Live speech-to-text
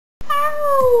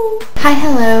Hi,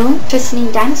 hello,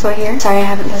 Tristany Dinosaur here. Sorry I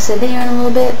haven't posted a video in a little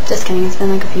bit. Just kidding, it's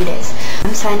been like a few days.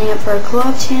 I'm signing up for a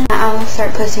co-op channel. I'll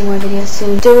start posting more videos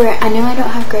soon. I know I don't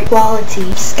have great quality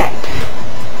Skype.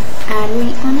 Add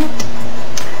me on it.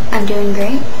 I'm doing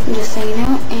great, just so you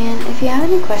know. And if you have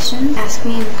any questions, ask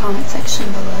me in the comment section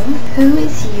below. Who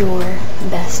is your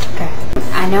best friend?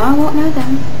 I know I won't know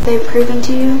them. They've proven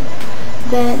to you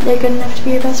that they're good enough to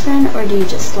be your best friend, or do you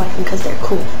just like them because they're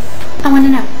cool? I want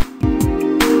to know.